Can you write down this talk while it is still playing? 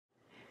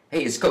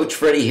Hey, it's Coach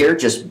Freddie here,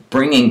 just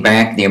bringing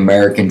back the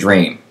American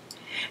dream.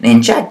 And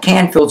in Jack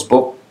Canfield's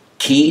book,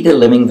 Key to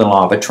Living the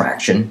Law of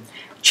Attraction,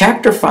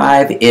 Chapter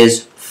 5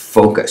 is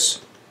Focus.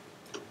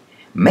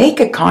 Make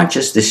a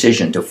conscious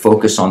decision to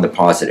focus on the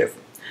positive.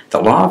 The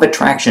law of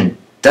attraction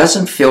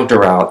doesn't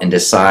filter out and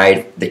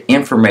decide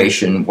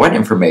what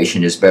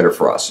information is better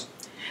for us.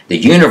 The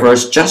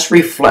universe just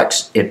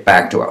reflects it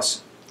back to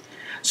us.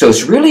 So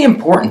it's really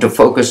important to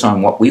focus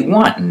on what we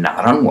want,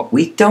 not on what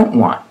we don't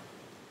want.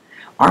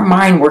 Our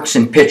mind works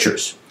in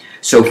pictures.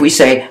 So if we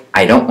say,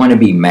 I don't want to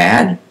be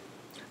mad,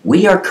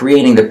 we are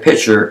creating the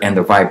picture and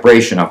the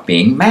vibration of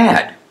being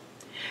mad.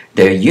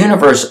 The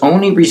universe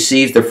only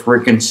receives the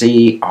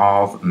frequency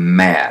of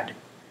mad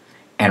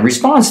and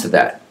responds to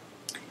that.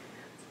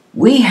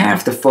 We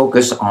have to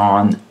focus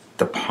on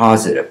the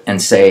positive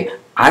and say,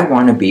 I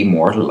want to be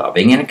more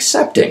loving and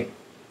accepting.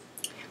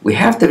 We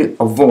have to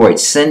avoid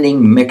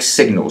sending mixed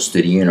signals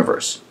to the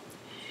universe.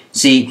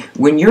 See,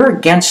 when you're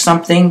against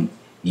something,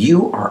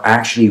 you are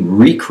actually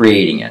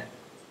recreating it.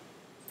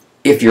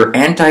 If you're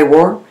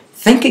anti-war,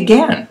 think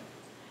again.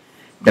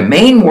 The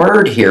main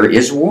word here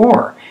is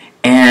war,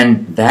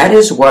 and that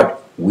is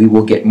what we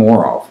will get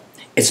more of.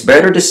 It's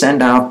better to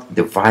send out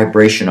the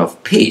vibration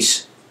of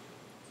peace.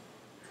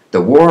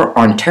 The war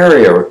on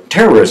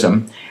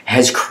terrorism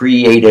has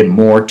created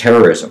more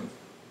terrorism.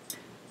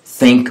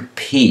 Think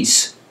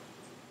peace.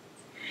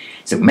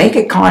 So make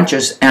a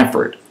conscious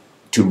effort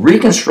to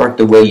reconstruct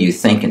the way you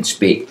think and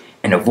speak,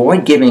 and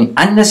avoid giving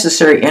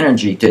unnecessary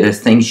energy to the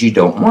things you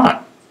don't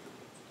want.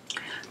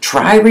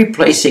 Try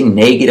replacing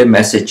negative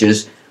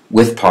messages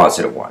with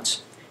positive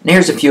ones. And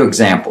here's a few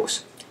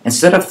examples.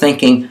 Instead of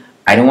thinking,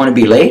 I don't want to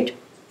be late,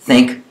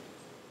 think,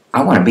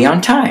 I want to be on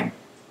time.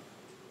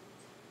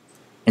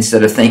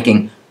 Instead of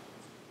thinking,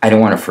 I don't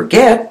want to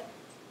forget,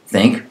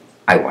 think,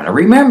 I want to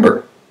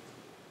remember.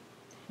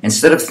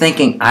 Instead of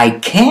thinking, I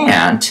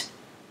can't,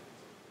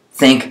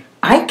 think,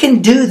 I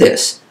can do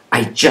this.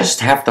 I just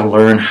have to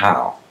learn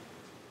how.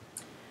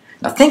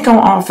 Now think how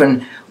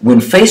often,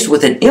 when faced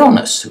with an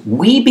illness,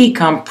 we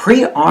become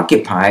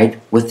preoccupied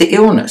with the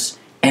illness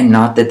and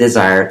not the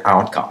desired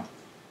outcome.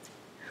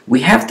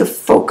 We have to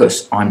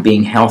focus on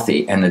being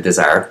healthy and the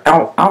desired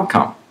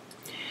outcome.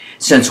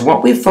 Since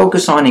what we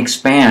focus on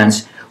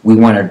expands, we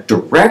want to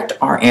direct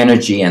our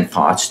energy and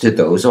thoughts to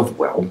those of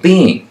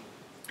well-being.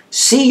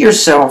 See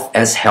yourself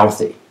as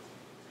healthy.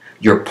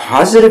 Your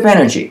positive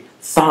energy,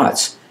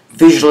 thoughts,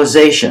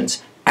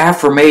 visualizations,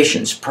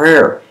 affirmations,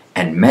 prayer,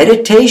 and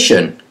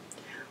meditation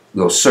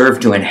will serve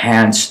to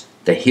enhance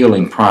the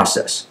healing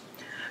process.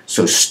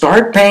 So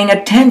start paying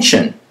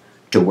attention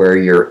to where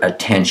your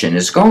attention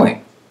is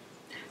going.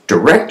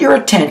 Direct your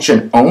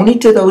attention only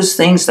to those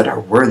things that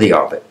are worthy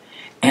of it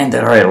and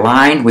that are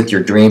aligned with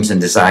your dreams and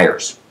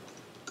desires.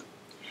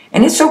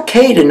 And it's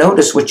okay to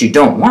notice what you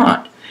don't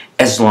want,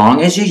 as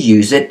long as you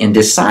use it in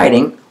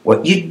deciding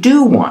what you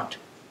do want.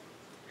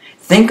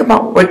 Think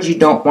about what you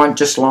don't want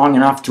just long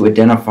enough to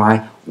identify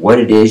what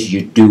it is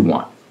you do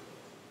want.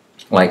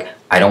 Like,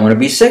 I don't want to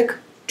be sick,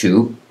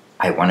 to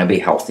I want to be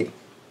healthy.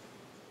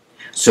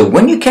 So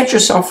when you catch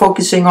yourself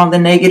focusing on the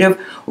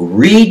negative,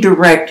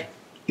 redirect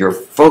your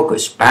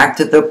focus back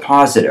to the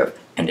positive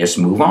and just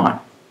move on.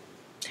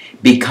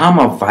 Become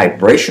a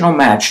vibrational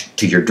match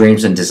to your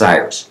dreams and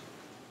desires.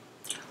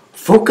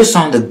 Focus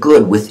on the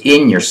good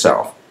within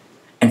yourself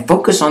and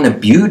focus on the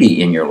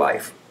beauty in your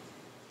life.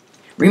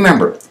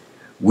 Remember,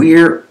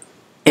 we're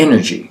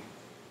energy,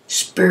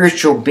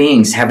 spiritual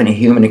beings having a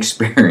human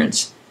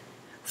experience.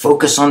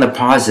 Focus on the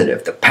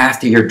positive, the path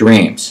to your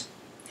dreams.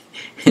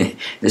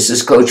 This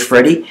is Coach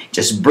Freddie,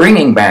 just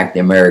bringing back the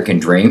American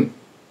dream.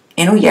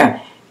 And oh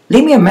yeah,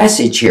 leave me a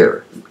message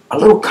here, a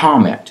little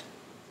comment,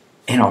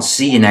 and I'll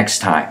see you next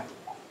time.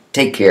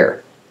 Take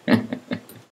care.